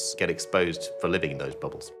sometimes get exposed for living in those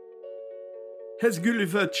bubbles. Has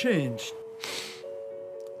Gulliver changed?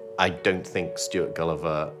 I don't think Stuart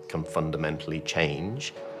Gulliver can fundamentally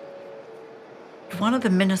change. One of the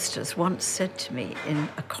ministers once said to me in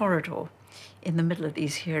a corridor in the middle of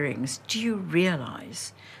these hearings, do you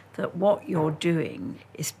realise that what you're doing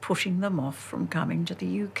is putting them off from coming to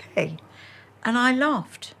the UK? And I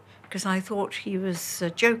laughed, because I thought he was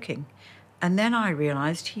joking. And then I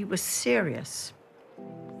realised he was serious.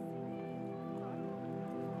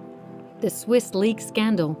 The Swiss leaks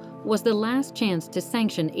scandal was the last chance to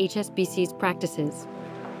sanction HSBC's practices.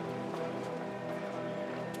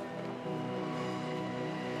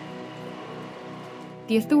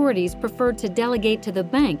 The authorities preferred to delegate to the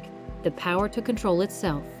bank the power to control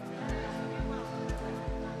itself.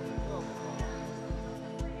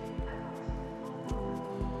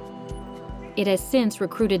 It has since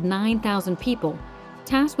recruited 9,000 people,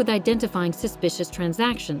 tasked with identifying suspicious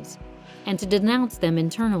transactions and to denounce them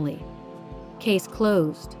internally. Case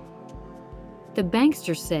closed. The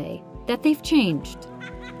banksters say that they've changed.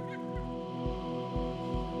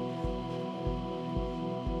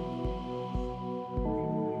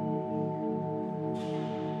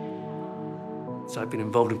 So I've been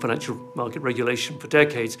involved in financial market regulation for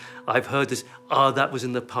decades. I've heard this, that was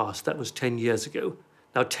in the past, that was 10 years ago.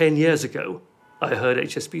 Now, 10 years ago, I heard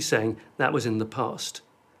HSBC saying that was in the past.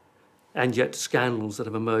 And yet scandals that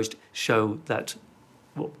have emerged show that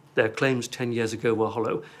their claims 10 years ago were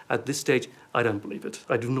hollow. At this stage, I don't believe it.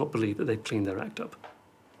 I do not believe that they've cleaned their act up.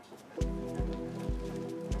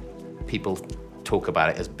 People talk about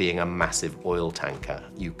it as being a massive oil tanker.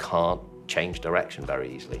 You can't change direction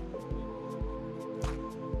very easily.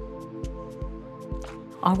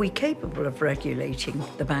 Are we capable of regulating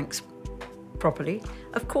the banks properly?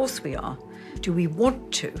 Of course we are. Do we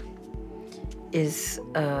want to? Is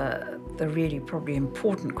the really probably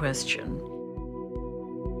important question.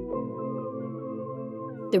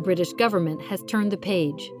 The British government has turned the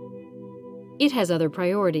page. It has other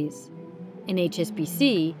priorities, and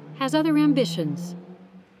HSBC has other ambitions.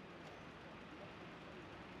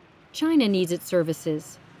 China needs its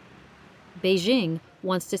services. Beijing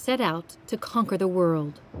wants to set out to conquer the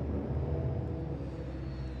world.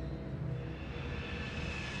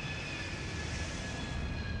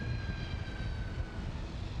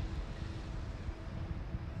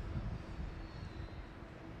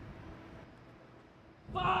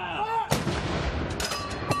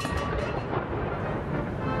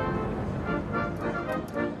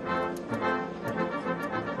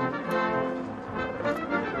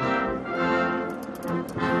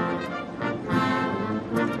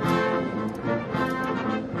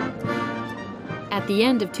 the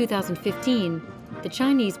end of 2015, the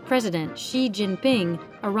Chinese President Xi Jinping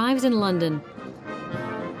arrives in London.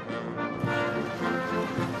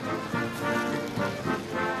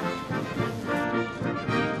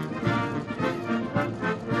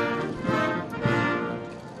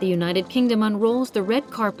 The United Kingdom unrolls the red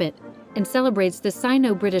carpet and celebrates the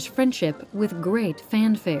Sino-British friendship with great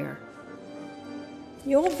fanfare.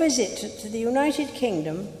 Your visit to the United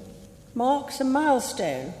Kingdom marks a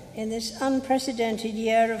milestone in this unprecedented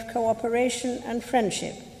year of cooperation and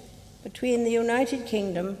friendship between the United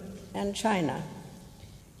Kingdom and China,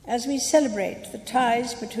 as we celebrate the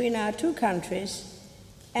ties between our two countries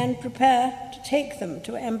and prepare to take them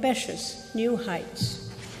to ambitious new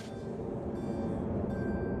heights.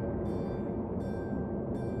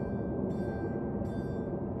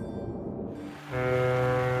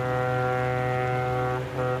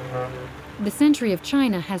 The century of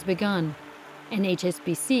China has begun, and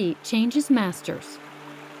HSBC changes masters.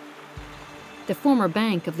 The former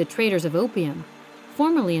bank of the traders of opium,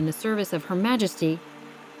 formerly in the service of Her Majesty,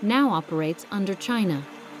 now operates under China.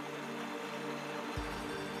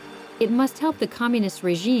 It must help the communist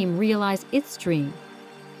regime realize its dream,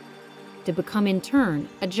 to become in turn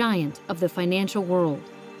a giant of the financial world.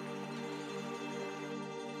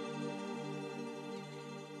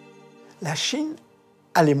 La Chine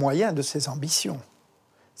a les moyens de ses ambitions.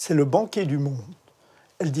 C'est le banquier du monde.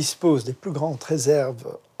 Elle dispose des plus grandes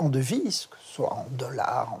réserves en devises, que ce soit en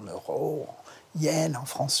dollars, en euros, en yens, en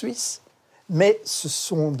francs suisses, mais ce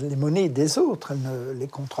sont les monnaies des autres, elle ne les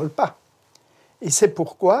contrôle pas. Et c'est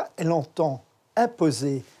pourquoi elle entend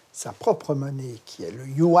imposer sa propre monnaie, qui est le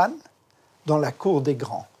yuan, dans la cour des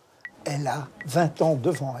grands. Elle a 20 ans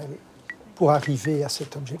devant elle pour arriver à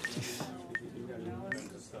cet objectif.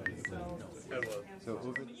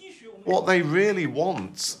 What they really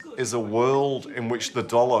want is a world in which the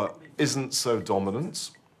dollar isn't so dominant.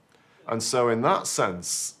 And so in that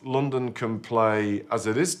sense, London can play, as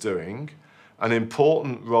it is doing, an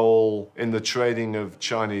important role in the trading of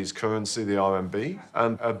Chinese currency, the RMB,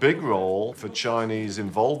 and a big role for Chinese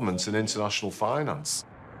involvement in international finance.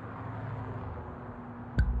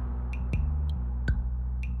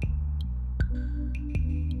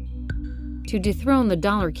 To dethrone the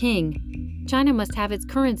dollar king, China must have its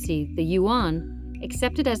currency, the yuan,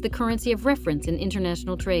 accepted as the currency of reference in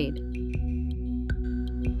international trade.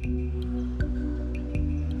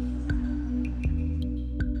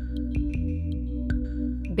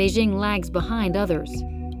 Beijing lags behind others.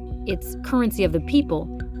 Its currency of the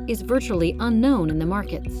people is virtually unknown in the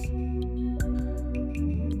markets.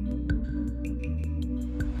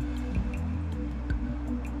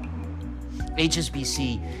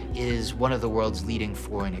 HSBC is one of the world's leading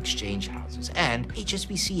foreign exchange houses, and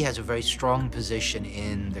HSBC has a very strong position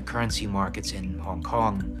in the currency markets in Hong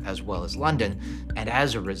Kong as well as London, and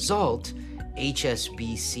as a result,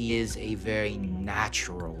 HSBC is a very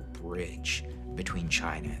natural bridge between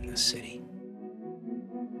China and the city.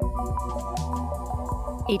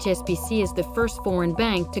 HSBC is the first foreign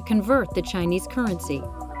bank to convert the Chinese currency.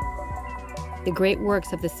 The great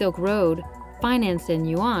works of the Silk Road, financed in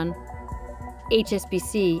yuan,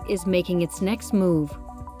 HSBC is making its next move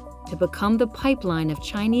to become the pipeline of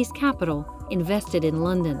Chinese capital invested in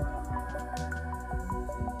London.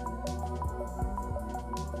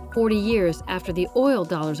 40 years after the oil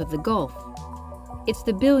dollars of the Gulf, it's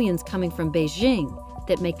the billions coming from Beijing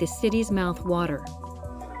that make the city's mouth water.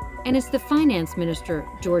 And it's the finance minister,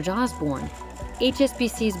 George Osborne,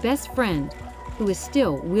 HSBC's best friend, who is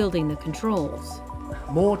still wielding the controls.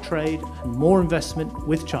 More trade and more investment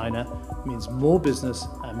with China means more business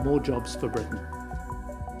and more jobs for Britain.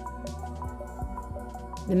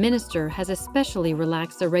 The minister has especially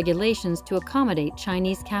relaxed the regulations to accommodate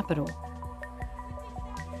Chinese capital.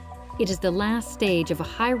 It is the last stage of a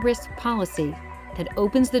high-risk policy that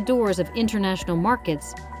opens the doors of international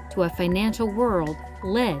markets to a financial world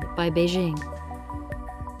led by Beijing.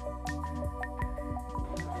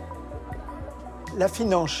 La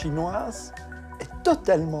finance chinoise est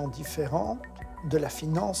totalement différente de la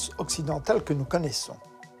finance occidentale que nous connaissons.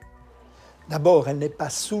 D'abord, elle n'est pas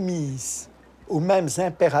soumise aux mêmes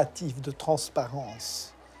impératifs de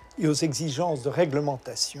transparence et aux exigences de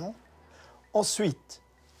réglementation. Ensuite,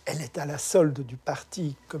 elle est à la solde du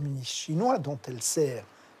Parti communiste chinois dont elle sert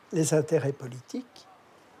les intérêts politiques.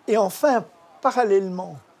 Et enfin,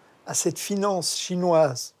 parallèlement à cette finance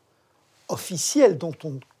chinoise officielle dont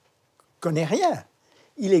on ne connaît rien,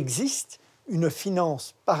 il existe une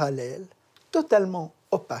finance parallèle totalement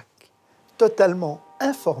opaque, totalement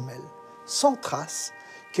informelle, sans trace,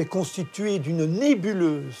 qui est constituée d'une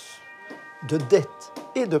nébuleuse de dettes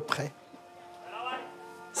et de prêts.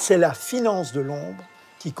 c'est la finance de l'ombre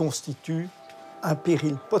qui constitue un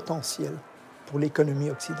péril potentiel pour l'économie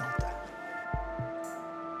occidentale.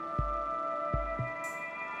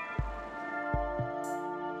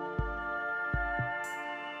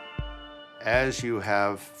 As you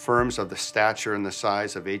have firms of the stature and the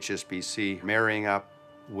size of HSBC marrying up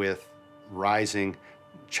with rising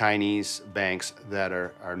Chinese banks that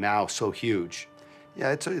are now so huge,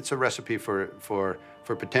 yeah, it's a recipe for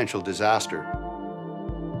potential disaster.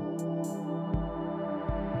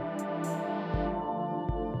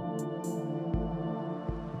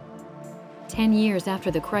 Ten years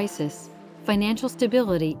after the crisis, financial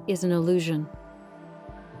stability is an illusion.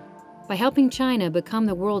 By helping China become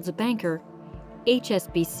the world's banker,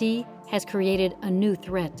 HSBC has created a new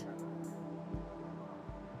threat.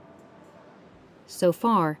 So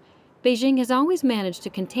far, Beijing has always managed to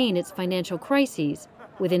contain its financial crises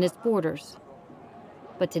within its borders.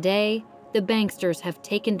 But today, the banksters have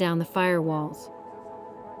taken down the firewalls.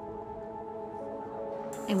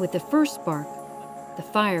 And with the first spark, the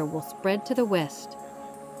fire will spread to the west.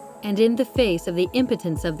 And in the face of the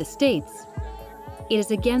impotence of the states, it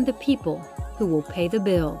is again the people who will pay the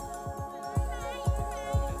bill.